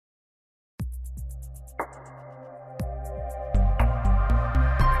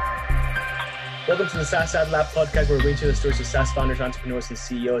Welcome to the SaaS Ad Lab podcast, where we bring you the stories of SaaS founders, entrepreneurs, and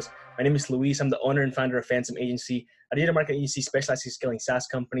CEOs. My name is Luis. I'm the owner and founder of Phantom Agency, a data marketing agency specializing in scaling SaaS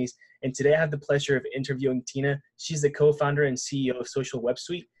companies. And today I have the pleasure of interviewing Tina. She's the co-founder and CEO of Social Web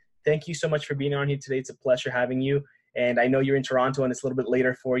Suite. Thank you so much for being on here today. It's a pleasure having you. And I know you're in Toronto and it's a little bit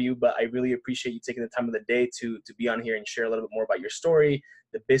later for you, but I really appreciate you taking the time of the day to be on here and share a little bit more about your story,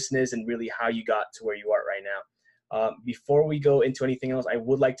 the business, and really how you got to where you are right now. Before we go into anything else, I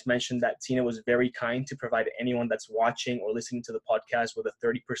would like to mention that Tina was very kind to provide anyone that's watching or listening to the podcast with a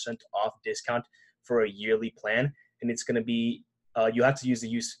 30% off discount for a yearly plan. And it's going to be, you have to use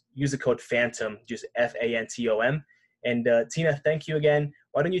the code PHANTOM, just FANTOM. And Tina, thank you again.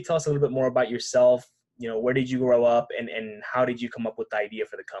 Why don't you tell us a little bit more about yourself? You know, where did you grow up and how did you come up with the idea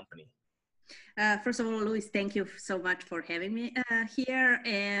for the company? First of all, Luis, thank you so much for having me here.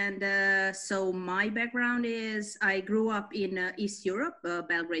 And so my background is I grew up in East Europe,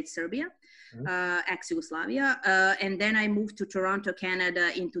 Belgrade, Serbia, ex-Yugoslavia. And then I moved to Toronto,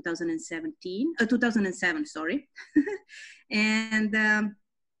 Canada in 2007, sorry. And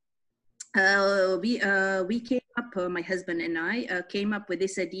we came up, my husband and I came up with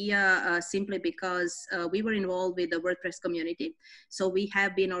this idea simply because we were involved with the WordPress community. So we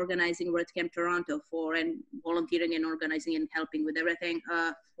have been organizing WordCamp Toronto and volunteering and organizing and helping with everything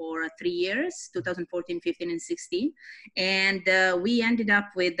for 3 years, 2014, 15, and 16. And we ended up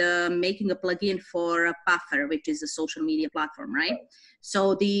with making a plugin for Buffer, which is a social media platform, right?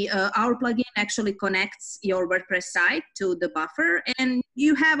 So our plugin actually connects your WordPress site to the Buffer, and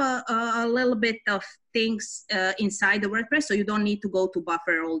you have a little bit of things inside the WordPress, so you don't need to go to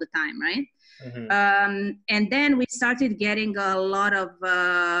Buffer all the time, right? Mm-hmm. And then we started getting a lot of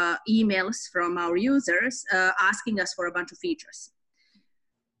emails from our users asking us for a bunch of features.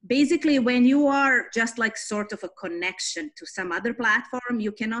 Basically, when you are just like sort of a connection to some other platform,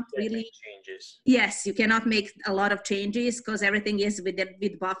 you cannot really changes. Yes, you cannot make a lot of changes because everything is with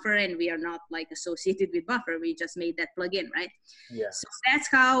Buffer, and we are not like associated with Buffer. We just made that plugin, right? Yeah. So that's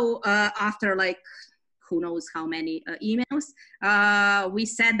how after like who knows how many emails, we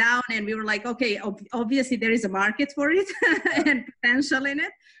sat down and we were like, okay, obviously there is a market for it and potential in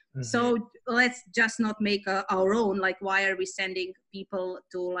it. Mm-hmm. So let's just not make our own. Like, why are we sending people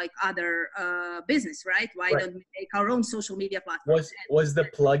to like other business, right? Why don't we make our own social media platform? Was the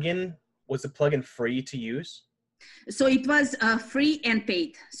plugin free to use? So it was free and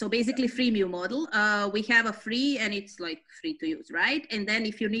paid. So basically freemium model. We have a free and it's like free to use, right? And then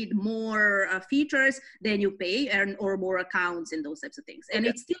if you need more features, then you pay or more accounts and those types of things. And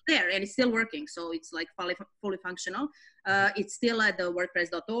it's still there and it's still working. So it's like fully functional. It's still at the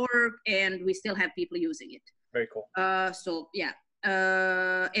WordPress.org and we still have people using it. Very cool. So yeah.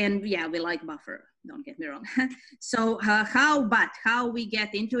 And yeah, we like Buffer, don't get me wrong. So how we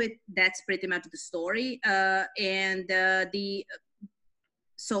get into it, that's pretty much the story.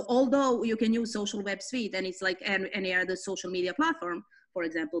 So although you can use Social Web Suite and it's like any other social media platform, for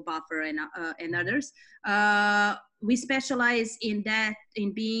example, Buffer and others, we specialize in that,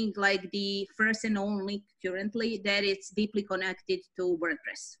 in being like the first and only currently that it's deeply connected to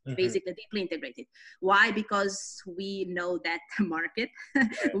WordPress, basically deeply integrated. Why? Because we know that market,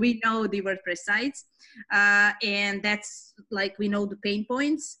 we know the WordPress sites, and that's like, we know the pain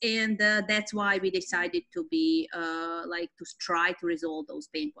points, and that's why we decided to be like to try to resolve those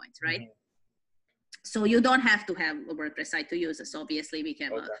pain points, right? So you don't have to have a WordPress site to use us. Obviously, we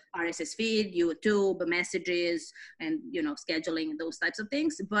have a RSS feed, YouTube, messages, and scheduling, those types of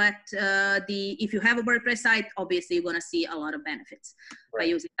things. But if you have a WordPress site, obviously you're gonna see a lot of benefits by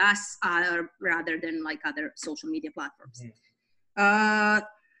using us rather than like other social media platforms.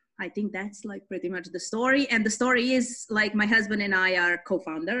 I think that's like pretty much the story. And the story is like my husband and I are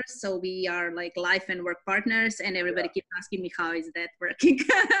co-founders. So we are like life and work partners, and everybody keeps asking me, how is that working?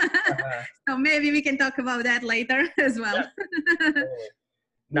 So maybe we can talk about that later as well. Yeah.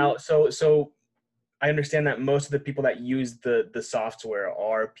 Now, so I understand that most of the people that use the software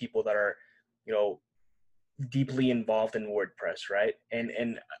are people that are, deeply involved in WordPress, right?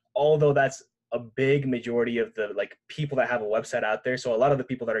 And although that's a big majority of the like people that have a website out there. So a lot of the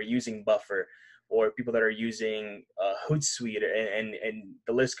people that are using Buffer or people that are using Hootsuite and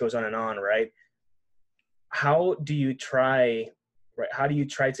the list goes on and on, right? How do you try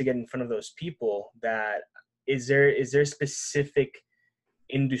to get in front of those people? That is there specific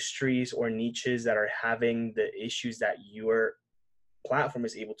industries or niches that are having the issues that your platform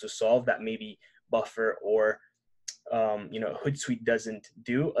is able to solve that maybe Buffer or Hootsuite doesn't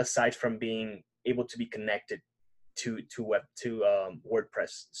do, aside from being able to be connected to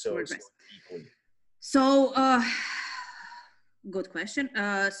WordPress so deeply? So Good question.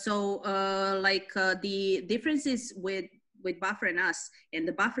 The differences with Buffer and us, and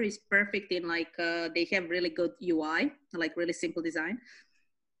the Buffer is perfect in they have really good UI, like really simple design,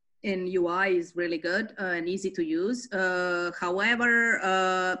 and UI is really good and easy to use.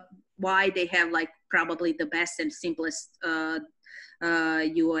 However, why they have like probably the best and simplest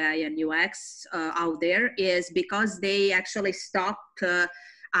UI and UX out there is because they actually stopped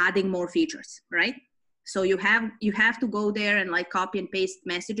adding more features, right? So you have to go there and like copy and paste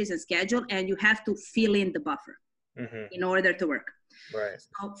messages and schedule, and you have to fill in the buffer in order to work. Right.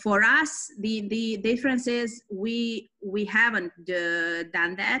 So for us, the difference is we haven't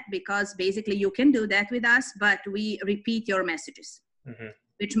done that, because basically you can do that with us, but we repeat your messages,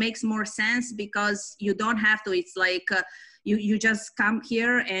 which makes more sense because you don't have to. It's like you just come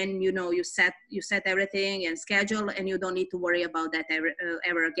here and you set everything and schedule, and you don't need to worry about that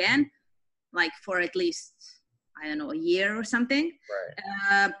ever again, like for at least, I don't know, a year or something.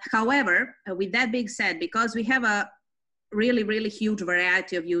 Right. However, with that being said, because we have a really, really huge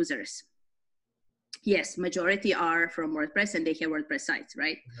variety of users. Yes, majority are from WordPress and they have WordPress sites,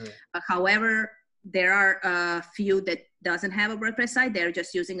 right? However, there are a few that doesn't have a WordPress site. They're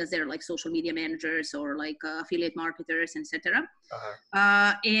just using us their like social media managers or like affiliate marketers, etc.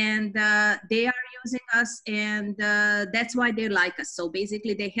 And they are using us, and that's why they like us. So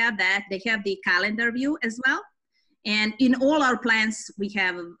basically they have that. They have the calendar view as well. And in all our plans, we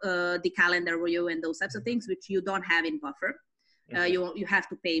have the calendar view and those types of things, which you don't have in Buffer. You have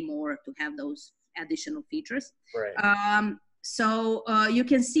to pay more to have those additional features. Right. So you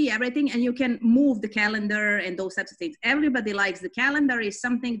can see everything, and you can move the calendar and those types of things. Everybody likes the calendar. Is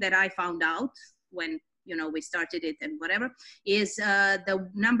something that I found out when we started it, and whatever is the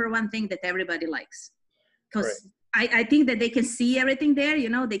number one thing that everybody likes, because I think that they can see everything there,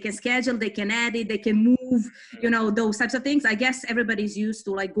 they can schedule, they can edit, they can move, those types of things. I guess everybody's used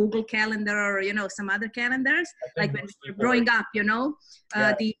to like Google Calendar or, some other calendars, like when we were growing up,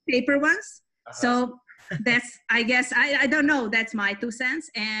 the paper ones. So that's, I guess, I don't know, that's my 2 cents.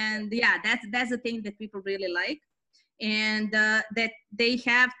 And yeah, that's the thing that people really like. And that they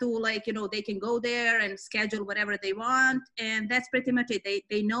have to like, they can go there and schedule whatever they want. And that's pretty much it.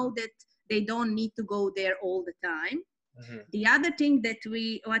 They know that they don't need to go there all the time. The other thing that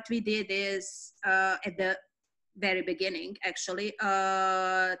what we did is at the very beginning, actually,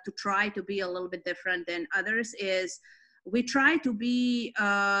 to try to be a little bit different than others, is we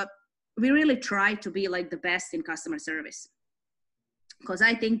really try to be like the best in customer service, because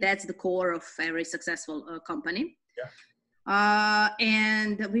I think that's the core of every successful company.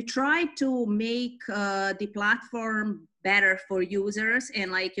 And we try to make the platform better for users,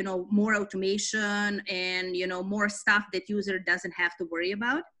 and like more automation and more stuff that user doesn't have to worry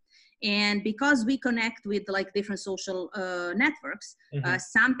about. And because we connect with like different social networks,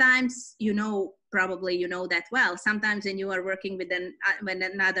 sometimes probably that well, sometimes when you are working with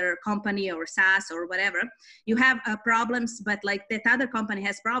another company or SaaS or whatever, you have problems, but like that other company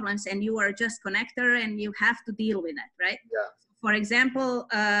has problems, and you are just connector and you have to deal with that, right? For example,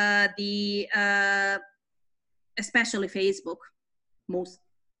 especially Facebook, most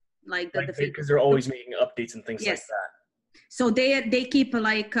because they're always making updates and things like that. So they keep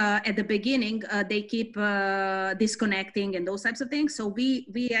like at the beginning they keep disconnecting and those types of things. So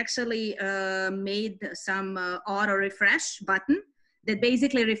we actually made some auto refresh button that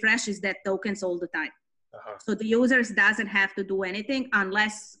basically refreshes that tokens all the time. So the users doesn't have to do anything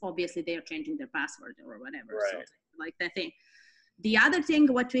unless obviously they are changing their password or whatever. So like that thing. The other thing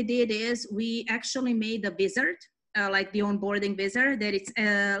what we did is we actually made a wizard, like the onboarding wizard, that it's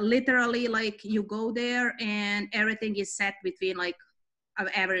literally like you go there and everything is set between like an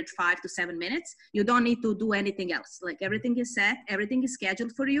average 5 to 7 minutes. You don't need to do anything else. Like everything is set, everything is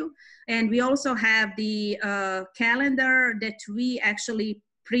scheduled for you. And we also have the calendar that we actually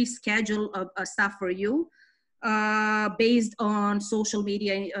pre-schedule stuff for you based on social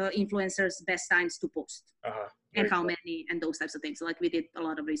media influencers' best times to post and how many and those types of things. So like we did a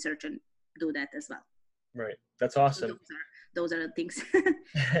lot of research and do that as well. Right. That's awesome. So those are the things.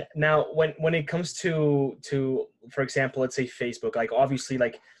 Now, when it comes to, for example, let's say Facebook, like obviously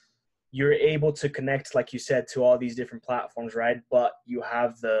like you're able to connect, like you said, to all these different platforms, right? But you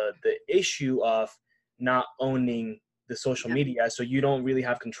have the issue of not owning the social media. So you don't really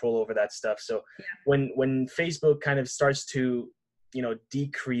have control over that stuff. So when Facebook kind of starts to,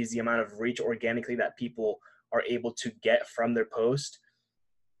 decrease the amount of reach organically that people are able to get from their post,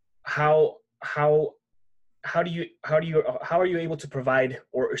 how are you able to provide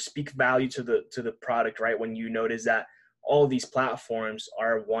or speak value to the product, right? When you notice that all these platforms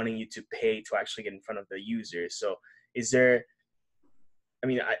are wanting you to pay to actually get in front of the users. So is there I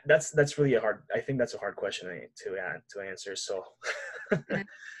mean, that's really I think that's a hard question to answer. So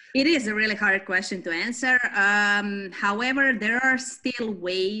it is a really hard question to answer. However, there are still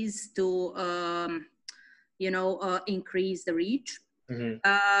ways to, increase the reach. Mhm.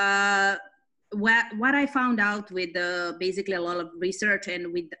 What I found out with basically a lot of research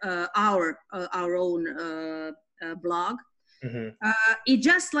and with our own blog, Mhm. it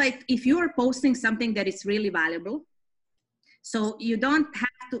just like if you are posting something that is really valuable, so you don't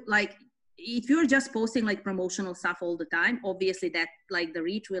have to like, if you're just posting like promotional stuff all the time, obviously that like the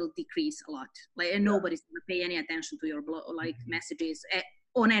reach will decrease a lot. Like, and nobody's gonna pay any attention to your blog, like messages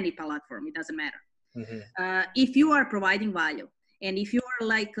on any platform. It doesn't matter. Mhm. If you are providing value, and if you are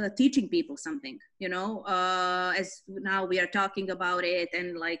like teaching people something, as now we are talking about it,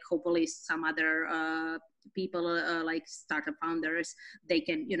 and like hopefully some other people like startup founders, they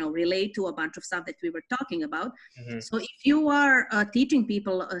can relate to a bunch of stuff that we were talking about. Mhm. So if you are teaching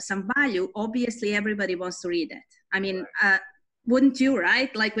people some value, obviously everybody wants to read it. I mean, wouldn't you,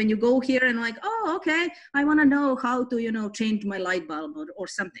 right? Like when you go here and like, oh, okay, I want to know how to change my light bulb or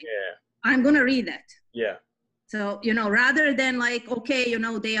something, Yeah. I'm gonna read that. Yeah. So, rather than like, okay,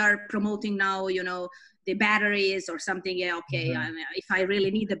 they are promoting now, the batteries or something. Yeah, okay. Mhm. If I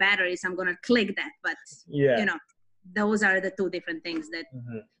really need the batteries, I'm going to click that. But, Yeah. those are the two different things that,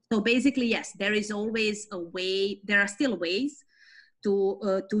 Mhm. so basically, yes, there is always a way, there are still ways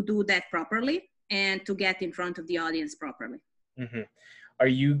to do that properly and to get in front of the audience properly. Mhm. Are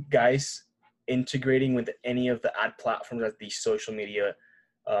you guys integrating with any of the ad platforms that these social media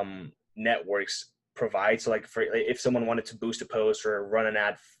networks provide? So like if someone wanted to boost a post or run an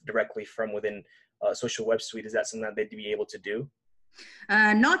ad directly from within Social Web Suite, is that something that they'd be able to do?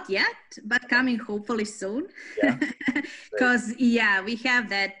 Not yet, but coming hopefully soon. Yeah. Because we have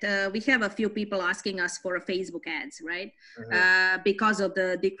that. We have a few people asking us for Facebook ads, right? Mhm. Because of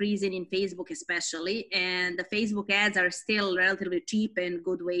the decrease in Facebook, especially, and the Facebook ads are still relatively cheap and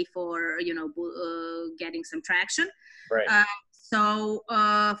good way for getting some traction. Right. So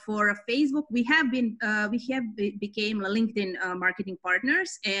for Facebook, we have became LinkedIn marketing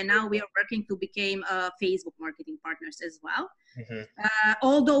partners, and now we are working to become Facebook marketing partners as well. Mhm.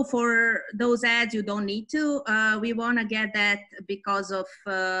 Although for those ads you don't need to, we want to get that because of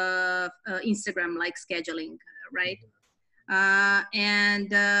Instagram like scheduling, right?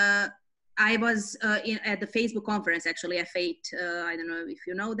 And I was at the Facebook conference, actually, F8. I don't know if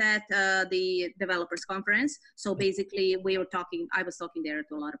you know that, the developers conference. So basically, I was talking there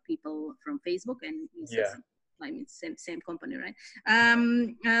to a lot of people from Facebook, and I mean, same company, right?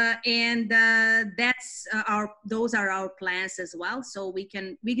 And those are our plans as well. So we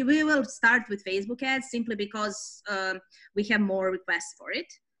will start with Facebook ads simply because we have more requests for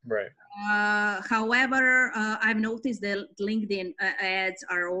it. Right. However, I've noticed that LinkedIn ads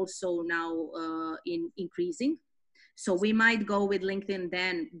are also now increasing. So we might go with LinkedIn,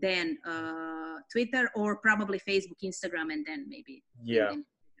 then Twitter, or probably Facebook, Instagram, and then maybe LinkedIn.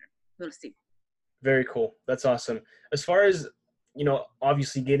 We'll see. Very cool. That's awesome. As far as,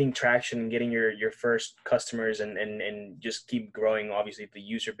 obviously getting traction and getting your first customers and just keep growing, obviously, the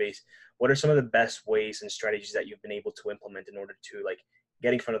user base, what are some of the best ways and strategies that you've been able to implement in order to like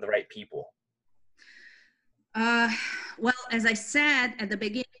get in front of the right people? Well, as I said at the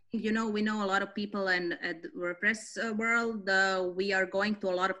beginning, we know a lot of people and at the WordPress world. We are going to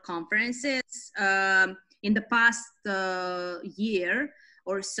a lot of conferences. In the past year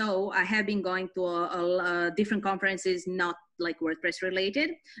or so, I have been going to a different conferences, not like WordPress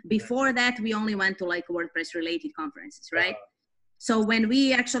related. Before that, we only went to like WordPress related conferences, right? So when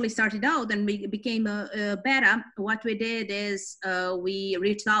we actually started out and we became a beta, what we did is we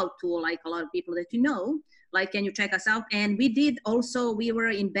reached out to like a lot of people that like, can you check us out? And we were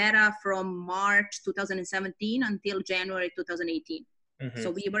in beta from March 2017 until January 2018. Mm-hmm. So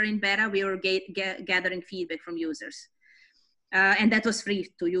we were in beta, we were gathering feedback from users. And that was free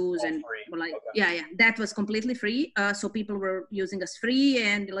to use, that was completely free. So people were using us free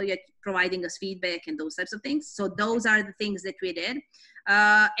and providing us feedback and those types of things. So those are the things that we did.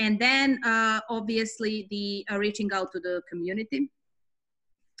 And then obviously the reaching out to the community.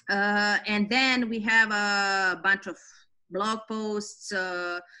 And then we have a bunch of blog posts.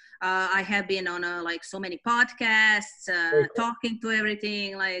 I have been on so many podcasts, talking to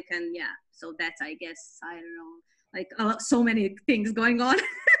everything, so that's, I guess, I don't know, so many things going on.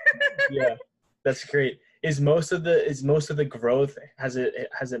 Yeah, that's great. Is most of the growth, has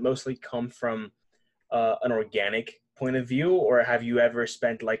it mostly come from an organic point of view, or have you ever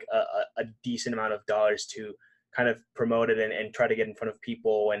spent like a decent amount of dollars to kind of promote it and try to get in front of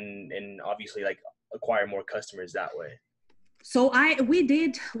people and obviously like acquire more customers that way? So we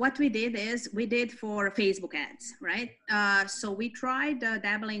did for Facebook ads, right? So we tried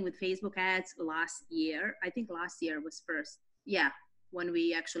dabbling with Facebook ads last year. I think last year was first, yeah, when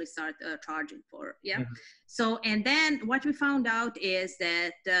we actually start charging for, yeah. Mhm. So, and then what we found out is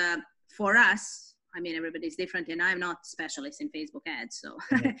that for us, I mean, everybody's different, and I'm not specialist in Facebook ads. So,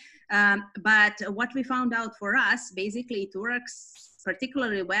 but what we found out for us, basically, it works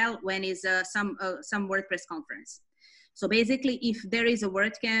particularly well when is some WordPress conference. So basically, if there is a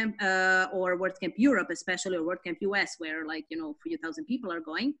WordCamp or WordCamp Europe, especially, or WordCamp US, where like, you know, a few thousand people are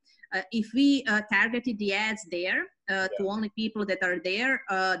going, if we targeted the ads there to only people that are there,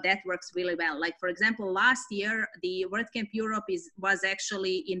 that works really well. Like, for example, last year, the WordCamp Europe was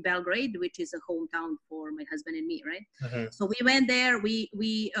actually in Belgrade, which is a hometown for my husband and me, right? Mhm. So we went there, we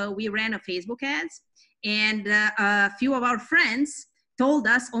ran a Facebook ads, and a few of our friends told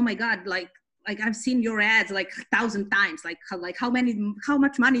us, oh my God, like I've seen your ads like 1,000 times. Like how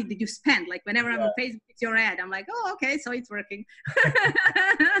much money did you spend? Like whenever I'm on Facebook, it's your ad. I'm like, oh, okay, so it's working.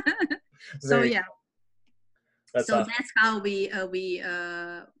 So yeah. That's so awesome. that's how we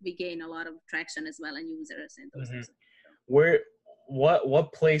gain a lot of traction as well, and users and those types of things.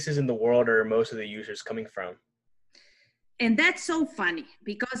 What places in the world are most of the users coming from? And that's so funny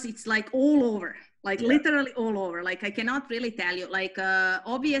because it's like all over, like literally all over. Like I cannot really tell you, like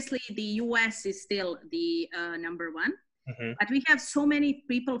obviously the US is still the number one, but we have so many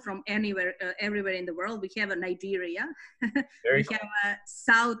people from anywhere, everywhere in the world. We have Nigeria, we have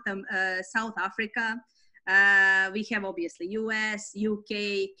South Africa, we have obviously US, UK,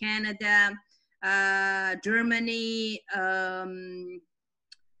 Canada, Germany,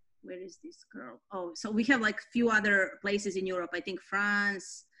 where is this girl? Oh, so we have like a few other places in Europe. I think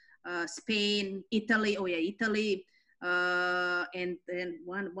France, Spain, Italy. Oh yeah, Italy. And then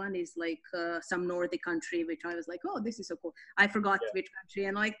one is like some Nordic country, which I was like, oh, this is so cool. I forgot which country,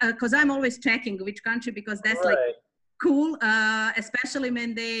 and like, cause I'm always checking which country, because that's like cool, especially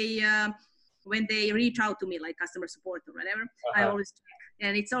when they reach out to me, like customer support or whatever. I always check.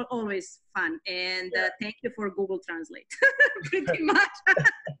 And it's always fun. And thank you for Google Translate, pretty much.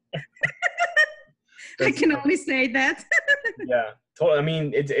 I can only say that. Yeah, totally. I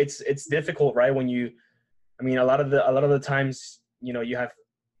mean, it's difficult, right? When you, I mean, a lot of the times, you know,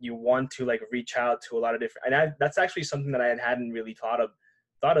 you want to like reach out to a lot of different, and that's actually something that I hadn't really thought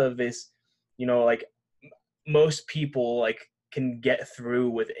of is, you know, like most people like can get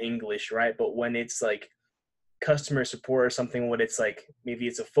through with English, right? But when it's like customer support or something, when it's like maybe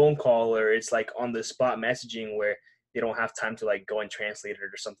it's a phone call or it's like on the spot messaging where they don't have time to like go and translate it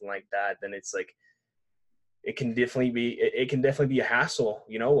or something like that, then it's like it can definitely be a hassle,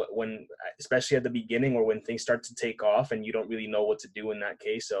 you know, when, especially at the beginning or when things start to take off and you don't really know what to do in that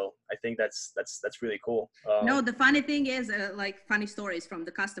case. So I think that's really cool. No, the funny thing is, like funny stories from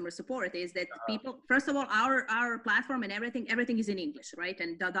the customer support is that people, first of all, our platform and everything is in English, right?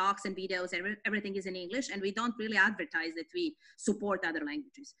 And the docs and videos, everything is in English, and we don't really advertise that we support other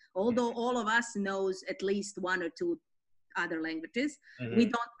languages. Although all of us knows at least one or two other languages, we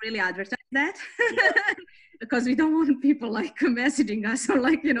don't really advertise that because we don't want people like messaging us or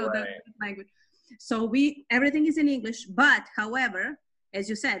like, you know, the language. So everything is in English, but however, as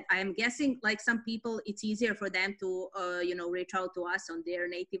you said, I am guessing like some people, it's easier for them to, you know, reach out to us on their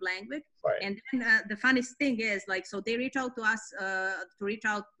native language. And then the funniest thing is like, so they reach out to us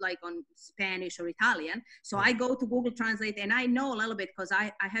like on Spanish or Italian. So I go to Google Translate, and I know a little bit because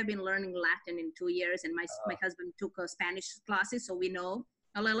I have been learning Latin in 2 years, and my husband took Spanish classes, so we know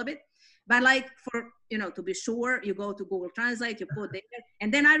a little bit. But like, for, you know, to be sure, you go to Google Translate, you put there,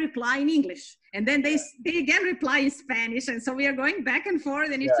 and then I reply in English, and then they again reply in Spanish, and so we are going back and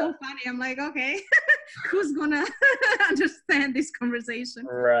forth, and it's so funny. I'm like, okay, who's gonna understand this conversation?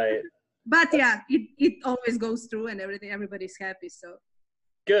 Right. But yeah, it always goes through, and everybody's happy. So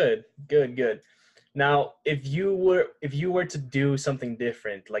good. Now, if you were to do something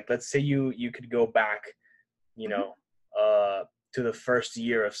different, like let's say you could go back, you know, to the first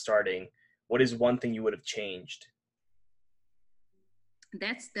year of starting, what is one thing you would have changed?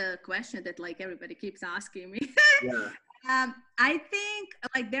 That's the question that like everybody keeps asking me. I think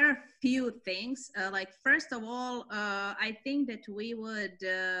like there are a few things. Like first of all, I think that we would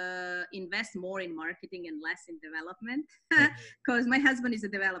invest more in marketing and less in development, because my husband is a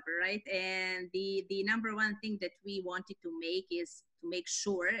developer, right? And the number one thing that we wanted to make is to make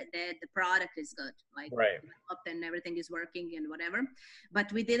sure that the product is good, like developed and everything is working and whatever.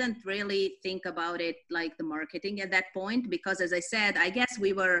 But we didn't really think about it like the marketing at that point, because as I said, I guess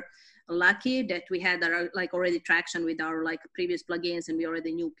we were lucky that we had our like already traction with our like previous plugins, and we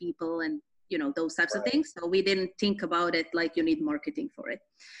already knew people, and those types of Right. things. So we didn't think about it like you need marketing for it.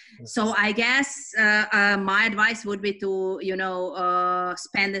 Mhm. So I guess my advice would be to,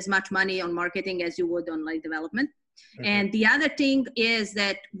 spend as much money on marketing as you would on like development. Mhm. And the other thing is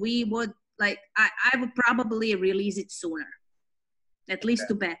that we would I would probably release it sooner, at least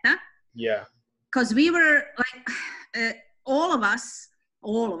to beta, Yeah. because we were like, all of us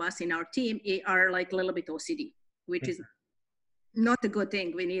in our team are like a little bit OCD, which is not a good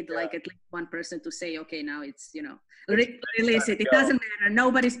thing. We need like at least one person to say, okay, now it's, release it. It doesn't matter.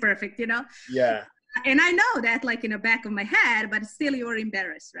 Nobody's perfect, Yeah. And I know that like in the back of my head, but still you're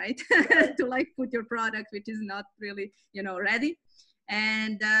embarrassed, right? To like put your product, which is not really, ready.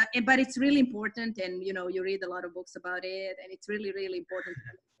 And but it's really important. And, you read a lot of books about it, and it's really, really important to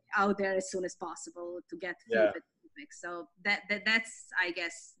get out there as soon as possible to get Yeah. feedback. So that's, I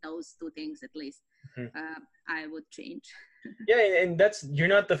guess, those two things at least I would change. Yeah, and you're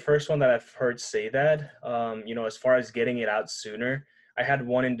not the first one that I've heard say that. As far as getting it out sooner, I had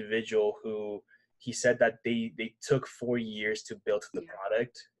one individual who he said that they took 4 years to build the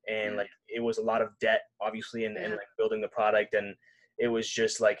product, and like it was a lot of debt, obviously, and like building the product, and it was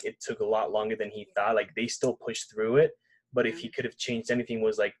just like it took a lot longer than he thought. Like they still pushed through it, but if he could have changed anything,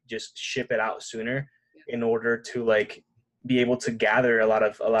 was like just ship it out sooner in order to like be able to gather a lot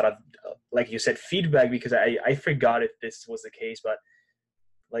of like you said, feedback, because I forgot if this was the case, but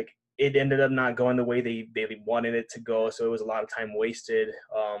like it ended up not going the way they wanted it to go. So it was a lot of time wasted.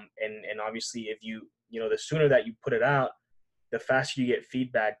 And obviously if the sooner that you put it out, the faster you get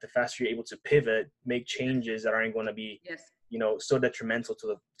feedback, the faster you're able to pivot, make changes that aren't going to be, so detrimental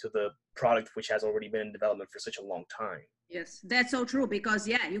to the product, which has already been in development for such a long time. Yes, that's so true, because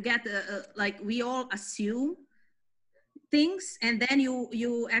you get like we all assume things, and then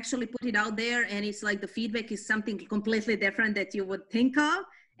you actually put it out there, and it's like the feedback is something completely different that you would think of.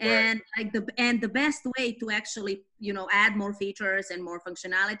 And like the best way to actually add more features and more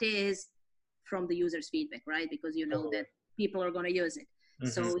functionality is from the user's feedback, right? Because that people are going to use it.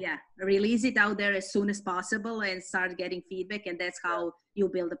 So release it out there as soon as possible and start getting feedback, and that's how you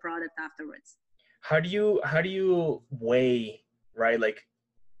build the product afterwards. How do you weigh, right, like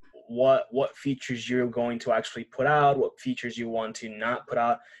what features you're going to actually put out, what features you want to not put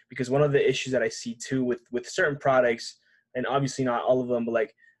out? Because one of the issues that I see too with certain products, and obviously not all of them, but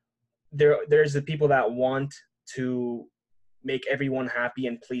like there's the people that want to make everyone happy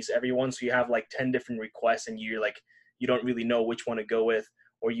and please everyone, so you have like 10 different requests and you're like you don't really know which one to go with.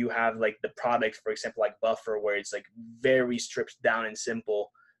 Or you have like the product, for example, like Buffer, where it's like very stripped down and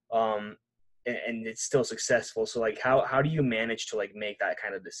simple, and it's still successful. So like how do you manage to like make that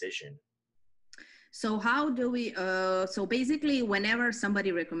kind of decision? So how do we, so basically whenever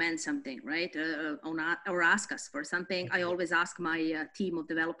somebody recommends something, right, or ask us for something, I always ask my team of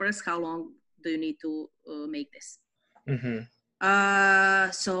developers, how long do you need to make this?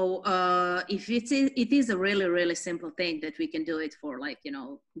 If it is a really, really simple thing that we can do it for like,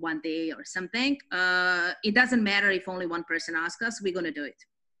 1 day or something, it doesn't matter if only one person asks us, we're going to do it.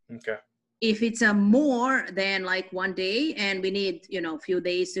 Okay. If it's a more than like 1 day and we need, a few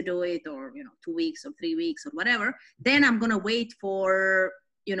days to do it, or, 2 weeks or 3 weeks or whatever, then I'm going to wait for,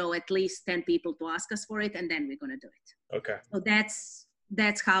 at least 10 people to ask us for it. And then we're going to do it. Okay. So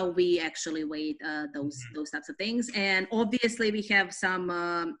that's how we actually weight those types of things. And obviously we have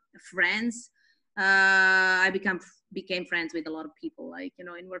some friends. I became friends with a lot of people, like, in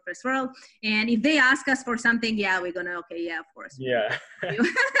WordPress world. And if they ask us for something, we're gonna, of course. Yeah.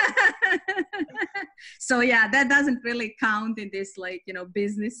 So that doesn't really count in this, like,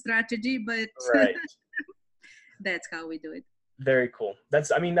 business strategy, but right. That's how we do it. Very cool.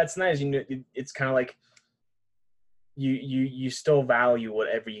 That's nice. It's kind of like you still value what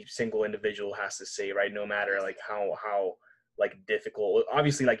every single individual has to say, right? No matter like how like difficult,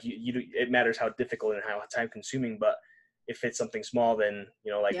 obviously, like it matters how difficult and how time consuming, but if it's something small, then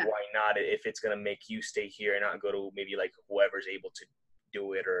why not? If it's going to make you stay here and not go to maybe like whoever's able to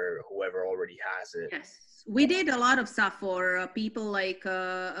do it or whoever already has it. Yes, we did a lot of stuff for people like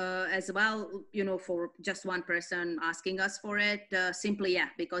as well, for just one person asking us for it, simply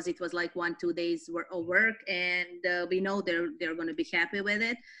because it was like 1-2 days of work, and we know they're going to be happy with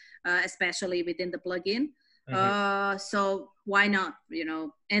it, especially within the plugin. So why not,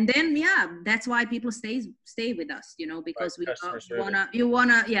 and then that's why people stay with us, because we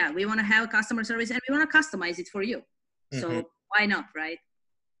want to have customer service, and we want to customize it for you. So why not, right?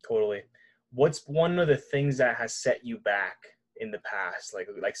 Totally. What's one of the things that has set you back in the past,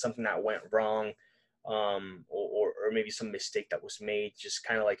 like something that went wrong, or maybe some mistake that was made, just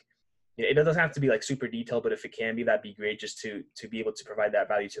kind of like, it doesn't have to be like super detailed, but if it can be, that'd be great, just to be able to provide that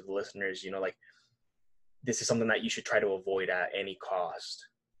value to the listeners, like this is something that you should try to avoid at any cost.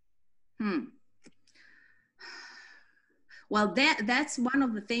 Well, that's one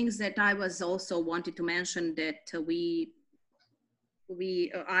of the things that I was also wanted to mention, that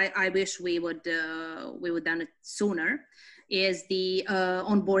I wish we would done it sooner, is the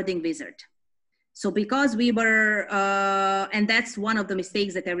onboarding wizard. So because we were, and that's one of the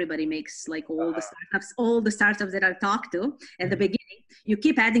mistakes that everybody makes, like all the startups that I talked to at the beginning, you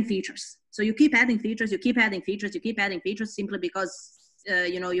keep adding features. So you keep adding features, simply because,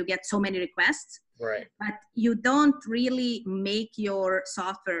 you get so many requests. Right. But you don't really make your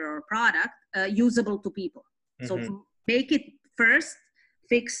software or product usable to people. So make it first,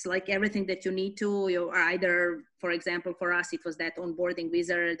 fix like everything that you need to. You are either, for example, for us, it was that onboarding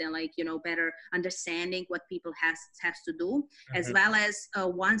wizard and better understanding what people has to do, as well as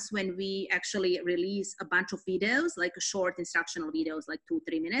once when we actually release a bunch of videos, like short instructional videos, like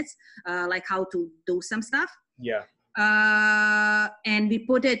 2-3 minutes, like how to do some stuff. Yeah. And we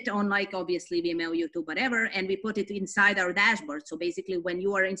put it on obviously Vimeo, YouTube, whatever, and we put it inside our dashboard. So basically when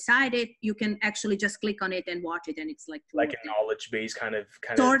you are inside it, you can actually just click on it and watch it, and it's like a knowledge base kind of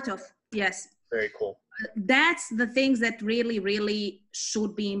sort of. Yes. Very cool. That's the things that really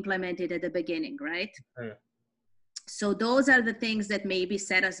should be implemented at the beginning, right? So those are the things that maybe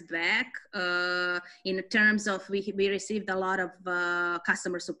set us back in terms of we received a lot of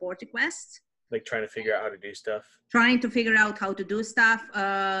customer support requests. Like trying to figure out how to do stuff.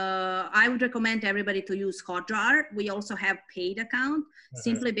 I would recommend everybody to use Hotjar. We also have paid account,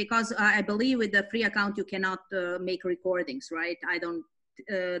 simply because I believe with the free account, you cannot make recordings, right?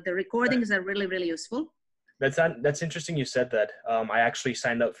 The recordings are really useful. That's interesting you said that. I actually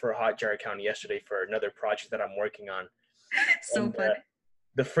signed up for a Hotjar account yesterday for another project that I'm working on. So funny.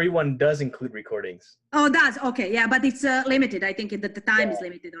 The free one does include recordings. Oh, it does? Okay, yeah, but it's limited. I think the time is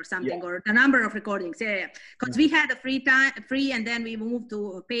limited or something, or the number of recordings. Yeah. Because we had a free, and then we moved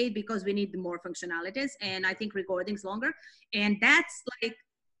to paid because we need more functionalities, and I think recordings longer. And that's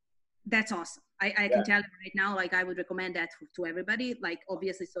awesome. I can tell you right now, I would recommend that to everybody.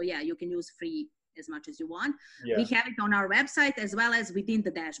 Obviously, so yeah, you can use free as much as you want. Yeah. We have it on our website as well as within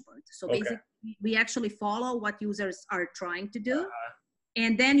the dashboard. So basically, we actually follow what users are trying to do.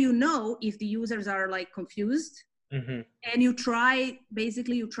 And then if the users are confused, and you try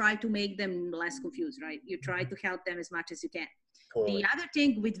to make them less confused, right? You try to help them as much as you can. Totally. The other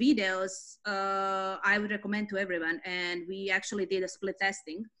thing with videos, I would recommend to everyone, and we actually did a split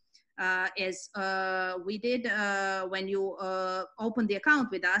testing, is we did when you open the account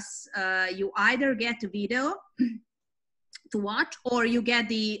with us, you either get a video to watch, or you get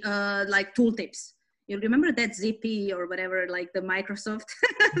the tooltips. You remember that Zippy or whatever, the Microsoft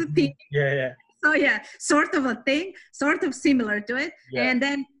thing? Yeah. So yeah, sort of a thing, sort of similar to it. Yeah. And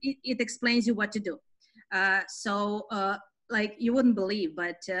then it explains you what to do. You wouldn't believe,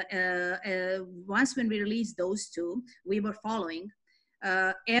 but once when we released those two, we were following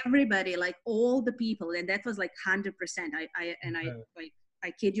everybody, all the people, and that was 100%.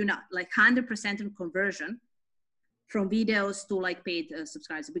 I kid you not, 100% in conversion from videos to paid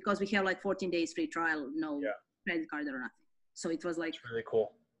subscribers, because we have 14 days free trial, no credit card or nothing. So it was It's really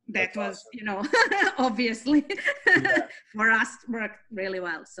cool. That was awesome. Obviously for us worked really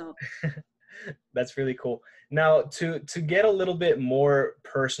well. So that's really cool. Now to get a little bit more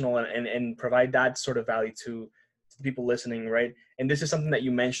personal and provide that sort of value to the people listening, right? And this is something that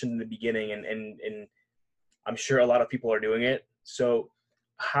you mentioned in the beginning, and I'm sure a lot of people are doing it. So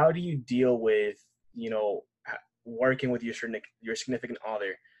how do you deal with, working with your significant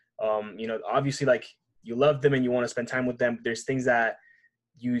other? Obviously you love them and you want to spend time with them. There's things that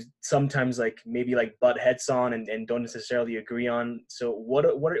you sometimes maybe butt heads on and don't necessarily agree on. So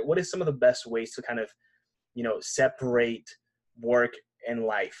what is some of the best ways to kind of, separate work and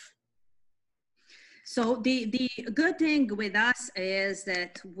life? So the good thing with us is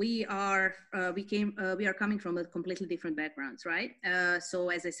that we are coming from a completely different backgrounds, right? So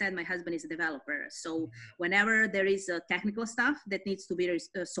as I said, my husband is a developer. So whenever there is technical stuff that needs to be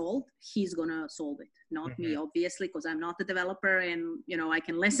solved, he's gonna solve it, not me, obviously, because I'm not a developer, and I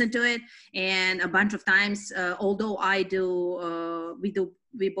can listen to it. And a bunch of times, although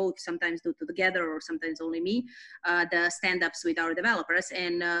we both sometimes do together, or sometimes only me, the stand-ups with our developers,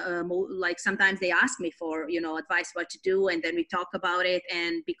 and sometimes they ask me for advice what to do, and then we talk about it.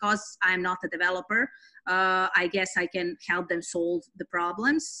 And because I'm not a developer, I guess I can help them solve the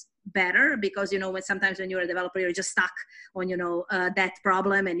problems better, because sometimes when you're a developer, you're just stuck on that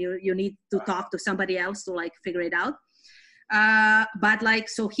problem, and you need to talk to somebody else to figure it out. But like,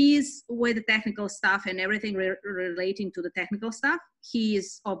 so he's with the technical stuff and everything relating to the technical stuff. He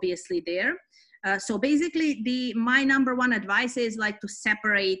is obviously there. So basically, my number one advice is like to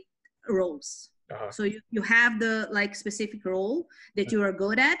separate roles. So you have the like specific role that you are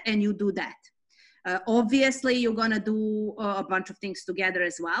good at, and you do that. Obviously, you're gonna do a bunch of things together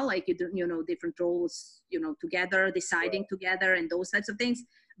as well, like you do, you know, different roles, you know, together, deciding together, and those types of things.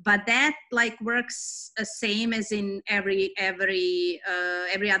 But that like works the same as in every other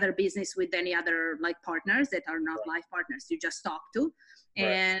business with any other like partners that are not life partners. You just talk to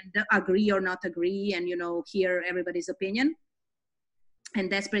and agree or not agree, and you know, hear everybody's opinion. And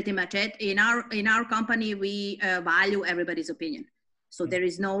that's pretty much it. In our company, we value everybody's opinion. So there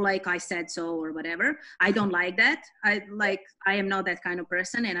is no like I said so or whatever. I don't like that. I am not that kind of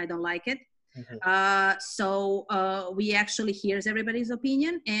person, and I don't like it. So we actually hears everybody's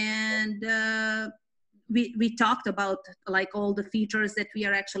opinion, and we talked about like all the features that we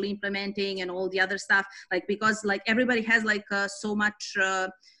are actually implementing and all the other stuff, like because like everybody has like so much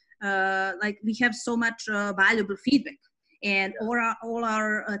like we have so much valuable feedback. And all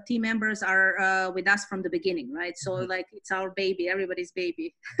our team members are with us from the beginning, right? So like it's our baby, everybody's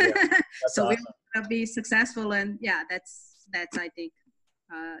baby. So awesome. We want to be successful, and yeah, that's I think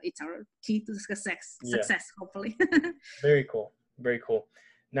it's our key to success, hopefully. Very cool, very cool.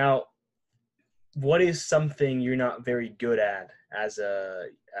 Now, what is something you're not very good at as a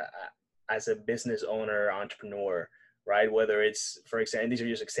business owner, entrepreneur, right? Whether it's, for example, and these are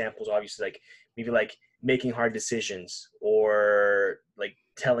just examples, obviously, like maybe like making hard decisions, or like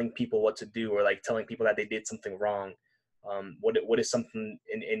telling people what to do, or like telling people that they did something wrong. What is something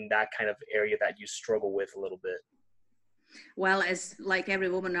in that kind of area that you struggle with a little bit? Well, as like every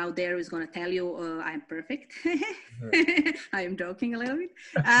woman out there is going to tell you, I'm perfect. I am joking a little bit.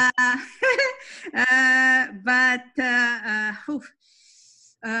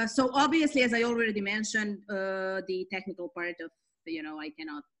 So obviously, as I already mentioned, the technical part of, you know, I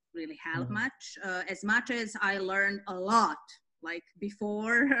cannot really help much as I learned a lot, like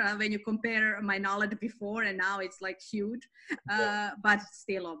before, when you compare my knowledge before and now, it's like huge. But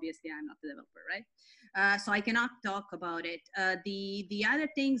still, obviously, I'm not a developer, right? So I cannot talk about it. The other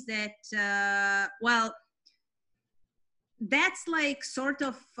things that, well, that's like sort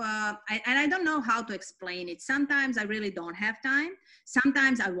of, and I don't know how to explain it. Sometimes I really don't have time.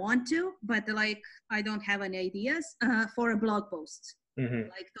 Sometimes I want to, but like I don't have any ideas for a blog post.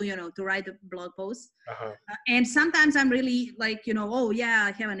 Like to, you know, to write a blog post. And sometimes I'm really like, you know, oh yeah,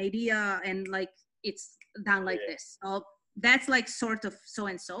 I have an idea, and like it's done like this. So that's like sort of so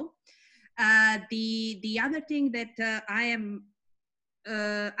and so. The other thing that I am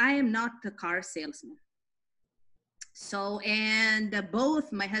not a car salesman. So, and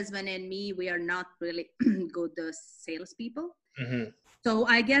both my husband and me, we are not really good salespeople. So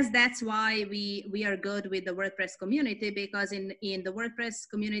I guess that's why we are good with the WordPress community, because in the WordPress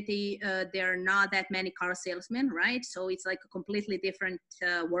community, there are not that many car salesmen, right? So it's like a completely different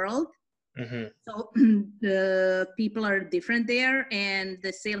world. So the people are different there, and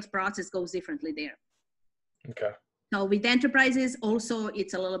the sales process goes differently there. Okay. So with enterprises also,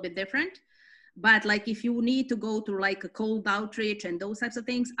 it's a little bit different. But like if you need to go to like a cold outreach and those types of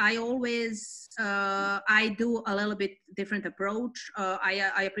things, I always, I do a little bit different approach.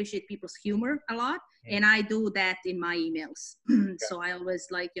 I appreciate people's humor a lot, and I do that in my emails. So I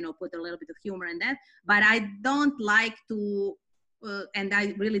always like, you know, put a little bit of humor in that, but I don't like to, and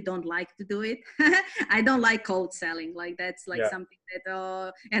I really don't like to do it. I don't like cold selling. Like that's like something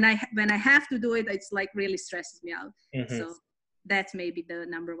that, and when I have to do it, it's like really stresses me out. So that's maybe the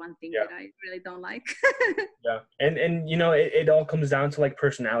number one thing that I really don't like. And you know, it all comes down to like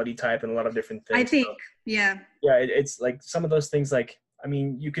personality type and a lot of different things. I think, so, it's like some of those things, like, I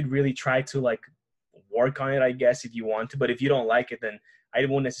mean, you could really try to like work on it, I guess, if you want to, but if you don't like it, then I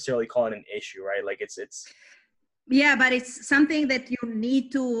won't necessarily call it an issue, right? Like it's yeah, but it's something that you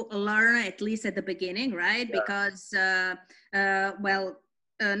need to learn at least at the beginning, right? Because well,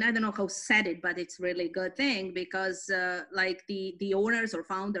 I don't know how said it, but it's really a good thing, because like the owners or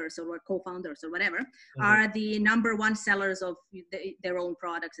founders or co-founders or whatever are the number one sellers of their own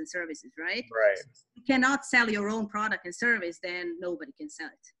products and services, right? So if you cannot sell your own product and service, then nobody can sell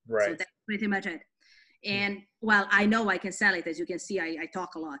it. So that's pretty much it. And well, I know I can sell it. As you can see, I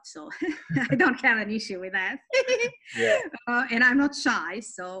talk a lot, so I don't have an issue with that. And I'm not shy,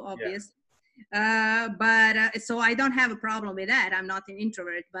 so obviously. So I don't have a problem with that. I'm not an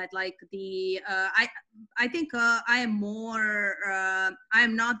introvert, but like I think I am more,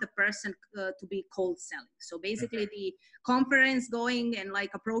 I'm not the person to be cold selling. So basically the conference going and like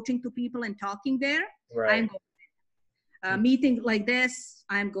approaching to people and talking there, I'm going. Meeting like this,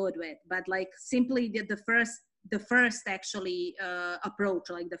 I'm good with, but like simply the first actually approach,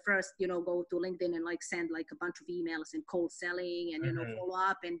 like the first, go to LinkedIn and like send like a bunch of emails and cold selling and, follow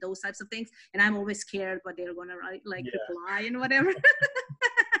up and those types of things. And I'm always scared what they're going to write, like reply and whatever.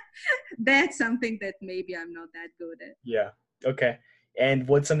 That's something that maybe I'm not that good at. Yeah. Okay. And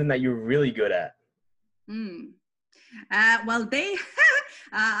what's something that you're really good at? Well,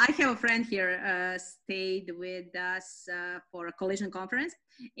 I have a friend here, stayed with us for a collision conference.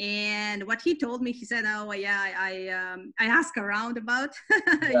 And what he told me, he said, oh yeah, I asked around about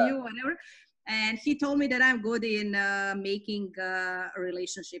you, whatever. And he told me that I'm good in making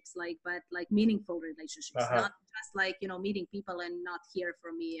relationships, but meaningful relationships, not just like, meeting people and not hear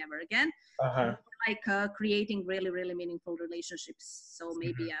from me ever again. Like creating really, really meaningful relationships. So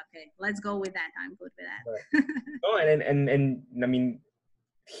maybe, okay, let's go with that. I'm good with that. Right. Oh, and I mean,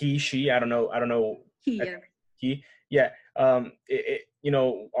 he, she, I don't know. He, yeah.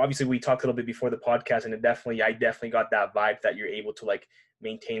 Obviously we talked a little bit before the podcast, and I definitely got that vibe that you're able to like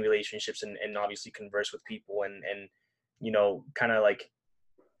maintain relationships and obviously converse with people and kind of like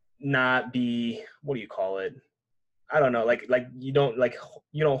not be, what do you call it? I don't know, like you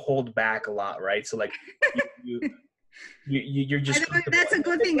don't hold back a lot, right? So like you're just, that's a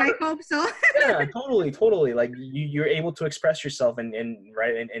good thing. I hope so. Yeah, totally. Like you're able to express yourself and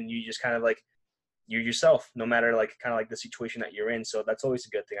right. And you just kind of like, you're yourself, no matter like kind of like the situation that you're in. So that's always a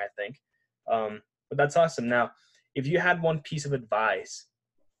good thing, I think. But that's awesome. Now, if you had one piece of advice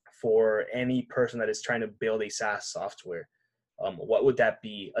for any person that is trying to build a SaaS software, what would that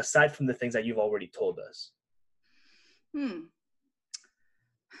be, aside from the things that you've already told us?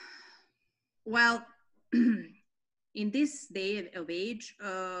 Well, in this day of age,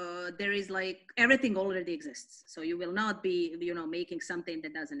 there is like everything already exists. So you will not be, making something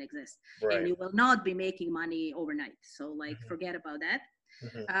that doesn't exist. Right. And you will not be making money overnight. So like, forget about that.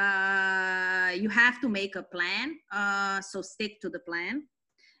 You have to make a plan. So stick to the plan.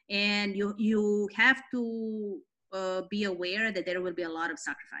 And you have to be aware that there will be a lot of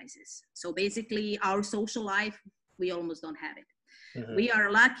sacrifices. So basically our social life, we almost don't have it. We are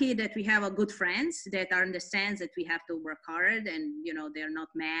lucky that we have a good friends that understands that we have to work hard, and they're not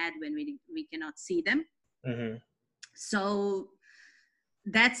mad when we cannot see them. So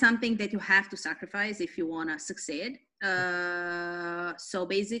that's something that you have to sacrifice if you want to succeed. So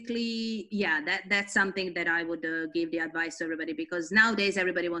basically, that's something that I would give the advice to everybody, because nowadays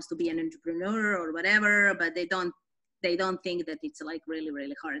everybody wants to be an entrepreneur or whatever, but they don't think that it's like really,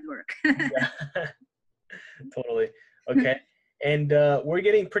 really hard work. Totally. Okay. And we're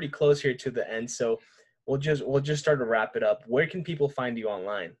getting pretty close here to the end, so we'll just start to wrap it up. Where can people find you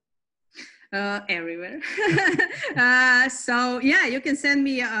online? Everywhere. So yeah, you can send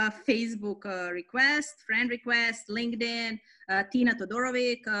me a Facebook request, friend request, LinkedIn, Tina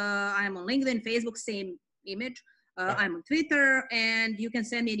Todorovic. I'm on LinkedIn, Facebook, same image. I'm on Twitter, and you can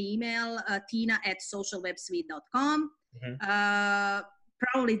send me an email, tina@socialwebsuite.com.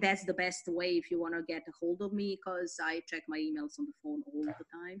 Probably that's the best way if you want to get a hold of me, because I check my emails on the phone all the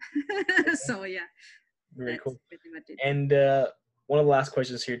time. So yeah, very cool. Pretty much it. And one of the last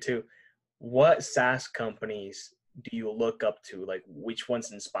questions here too, what SaaS companies do you look up to? Like, which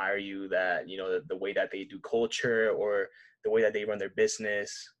ones inspire you, that the way that they do culture or the way that they run their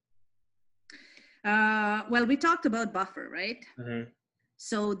business? Well, we talked about Buffer, right?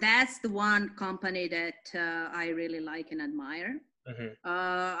 So that's the one company that I really like and admire.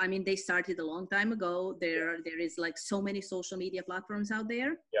 I mean, they started a long time ago. There is like so many social media platforms out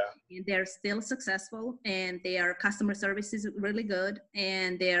there. And they're still successful, and their customer service is really good,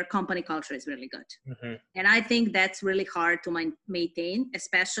 and their company culture is really good. And I think that's really hard to maintain,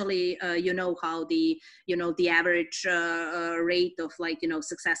 especially how the average rate of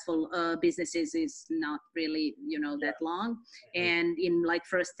successful businesses is not really that long, and in like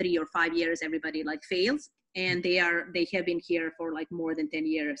first 3 or 5 years everybody like fails. And they have been here for like more than 10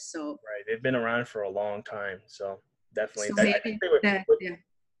 years. So right, they've been around for a long time. So definitely, so I think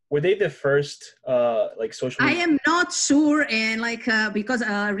were they the first like social media? I am not sure, and because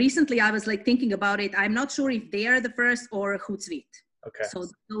recently I was like thinking about it. I'm not sure if they are the first or Hootsuite. Okay. So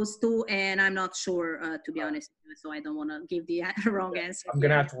those two, and I'm not sure to be honest. So I don't want to give the wrong answer. I'm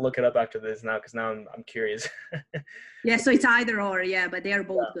gonna have to look it up after this now, because now I'm curious. Yeah, so it's either or. Yeah, but they are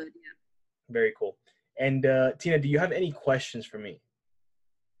both good. Yeah. Very cool. And Tina, do you have any questions for me?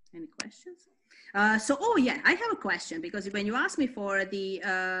 Any questions? I have a question, because when you asked me for the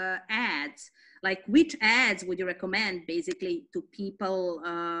ads, like which ads would you recommend basically to people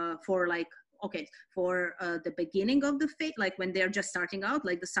for like okay, for the beginning of the phase, like when they're just starting out,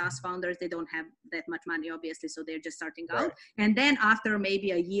 like the SaaS founders, they don't have that much money, obviously, so they're just starting out. And then after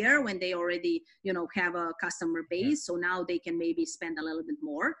maybe a year, when they already, you know, have a customer base, so now they can maybe spend a little bit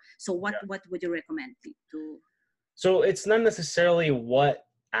more. So what would you recommend to? So it's not necessarily what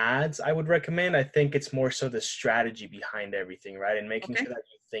ads I would recommend. I think it's more so the strategy behind everything, right? And making sure that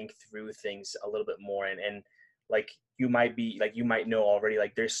you think through things a little bit more. And like you might know already,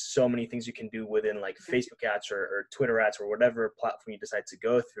 like there's so many things you can do within like Facebook ads or Twitter ads or whatever platform you decide to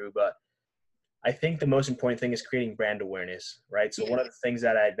go through. But I think the most important thing is creating brand awareness, right? So one of the things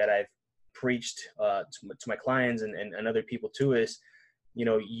that I've preached to my clients and other people too is, you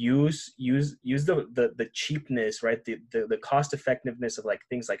know, use the cheapness, right? The cost effectiveness of like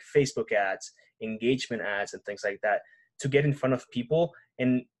things like Facebook ads, engagement ads, and things like that to get in front of people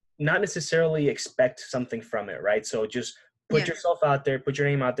and not necessarily expect something from it, right? So just put yourself out there, put your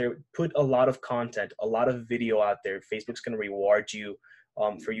name out there, put a lot of content, a lot of video out there. Facebook's going to reward you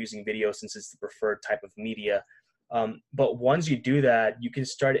for using video since it's the preferred type of media. But once you do that, you can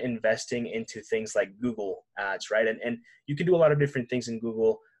start investing into things like Google ads, right? And you can do a lot of different things in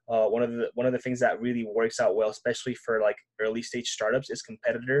Google. One of the things that really works out well, especially for like early stage startups, is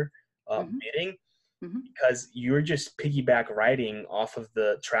competitor bidding, because you're just piggyback riding off of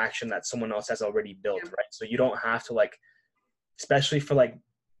the traction that someone else has already built, right? So you don't have to like, especially for like,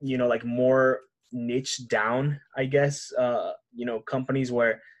 you know, like more niche down, I guess, you know, companies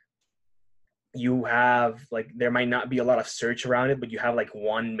where you have like, there might not be a lot of search around it, but you have like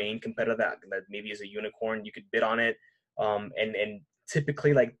one main competitor that maybe is a unicorn, you could bid on it. And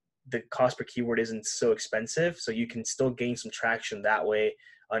typically like the cost per keyword isn't so expensive. So you can still gain some traction that way.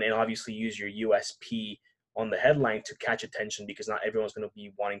 And obviously use your USP on the headline to catch attention, because not everyone's going to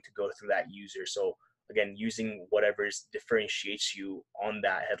be wanting to go through that user. So again, using whatever differentiates you on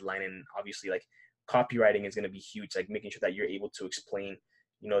that headline. And obviously like copywriting is going to be huge, like making sure that you're able to explain,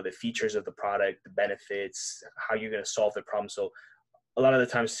 you know, the features of the product, the benefits, how you're going to solve the problem. So a lot of the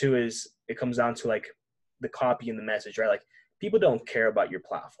times too is it comes down to like the copy and the message, right? Like people don't care about your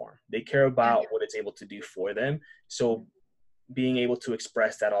platform. They care about what it's able to do for them. So being able to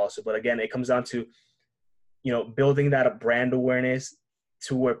express that also. But again, it comes down to, you know, building that brand awareness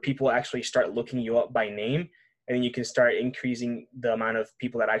to where people actually start looking you up by name. And then you can start increasing the amount of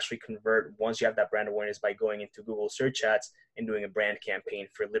people that actually convert once you have that brand awareness by going into Google search ads and doing a brand campaign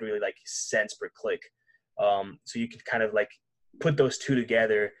for literally like cents per click. So you can kind of like put those two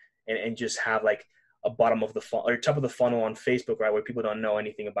together and just have like a bottom of the funnel or top of the funnel on Facebook, right? Where people don't know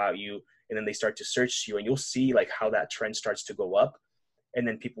anything about you. And then they start to search you, and you'll see like how that trend starts to go up. And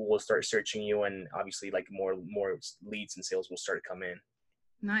then people will start searching you, and obviously like more leads and sales will start to come in.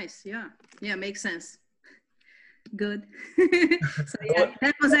 Nice. Yeah, makes sense. Good. So yeah,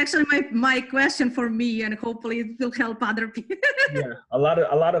 that was actually my question for me, and hopefully it will help other people. Yeah, a lot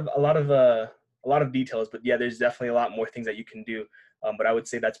of details, but yeah, there's definitely a lot more things that you can do. But I would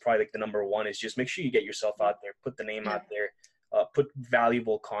say that's probably like the number one is just make sure you get yourself out there, put the name out there, put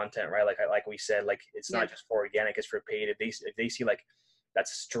valuable content, right? Like we said, like it's not just for organic, it's for paid. If they see like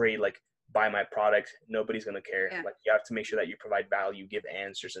that's straight, like buy my product, nobody's going to care. Like you have to make sure that you provide value, give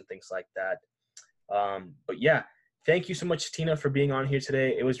answers and things like that. But yeah, thank you so much, Tina, for being on here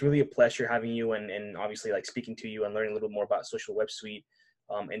today. It was really a pleasure having you and obviously like speaking to you and learning a little bit more about Social Web Suite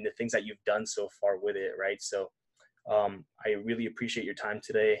and the things that you've done so far with it, right? So I really appreciate your time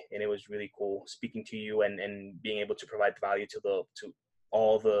today, and it was really cool speaking to you and being able to provide value to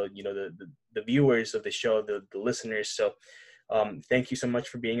all the, you know, the viewers of the show, the listeners. So thank you so much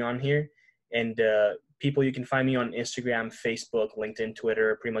for being on here. And people, you can find me on Instagram, Facebook, LinkedIn,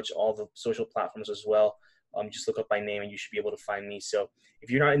 Twitter, pretty much all the social platforms as well. Just look up my name and you should be able to find me. So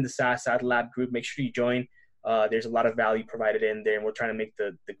if you're not in the SaaS Ad Lab group, make sure you join. There's a lot of value provided in there, and we're trying to make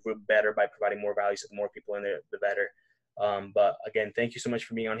the group better by providing more value. So the more people in there, the better. But again, thank you so much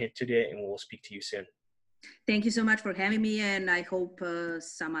for being on here today, and we'll speak to you soon. Thank you so much for having me, and I hope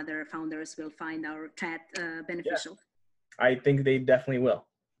some other founders will find our chat beneficial. Yeah, I think they definitely will.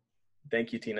 Thank you, Tina.